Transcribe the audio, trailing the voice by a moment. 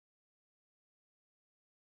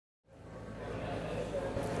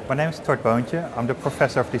My name is Tord Boontje. I'm the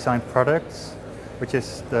Professor of Design Products, which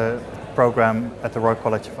is the program at the Royal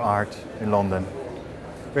College of Art in London.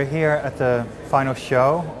 We're here at the final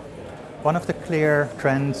show. One of the clear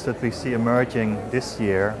trends that we see emerging this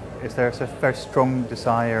year is there's a very strong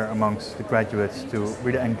desire amongst the graduates to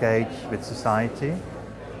really engage with society.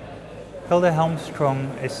 Hilde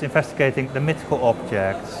Helmström is investigating the mythical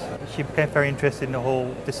objects. She became very interested in the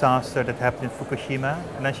whole disaster that happened in Fukushima,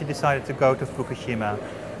 and then she decided to go to Fukushima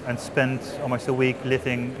and spend almost a week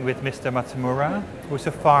living with Mr. Matsumura, who's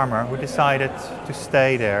a farmer who decided to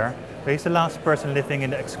stay there. But he's the last person living in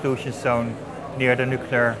the exclusion zone near the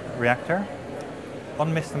nuclear reactor.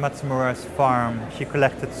 On Mr. Matsumura's farm, she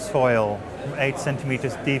collected soil from 8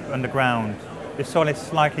 centimeters deep underground. The soil is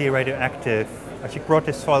slightly radioactive. She brought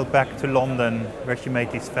this soil back to London, where she made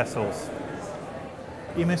these vessels.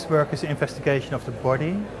 Ima's work is an investigation of the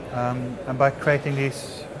body, and by creating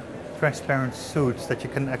these transparent suits that you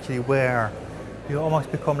can actually wear, you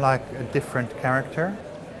almost become like a different character.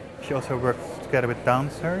 She also worked together with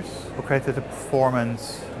dancers who created a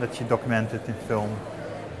performance that she documented in film.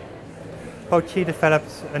 Pochi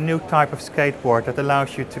developed a new type of skateboard that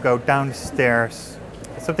allows you to go down the stairs.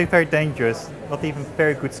 It's something very dangerous. Not even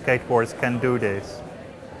very good skateboarders can do this.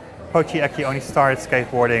 Pochi actually only started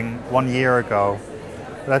skateboarding 1 year ago.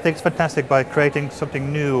 But I think it's fantastic by creating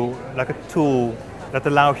something new, like a tool that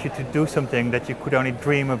allows you to do something that you could only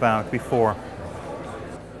dream about before.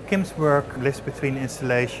 Kim's work lives between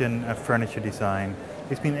installation and furniture design.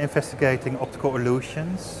 He's been investigating optical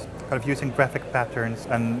illusions, kind of using graphic patterns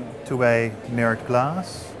and two-way mirrored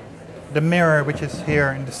glass. The mirror, which is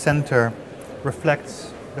here in the center,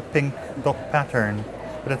 reflects the pink dot pattern,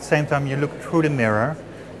 but at the same time you look through the mirror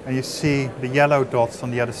and you see the yellow dots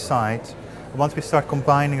on the other side. And once we start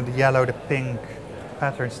combining the yellow, the pink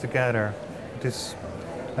patterns together,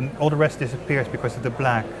 and all the rest disappears because of the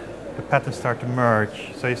black. The patterns start to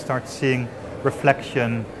merge, so you start seeing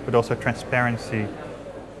reflection but also transparency.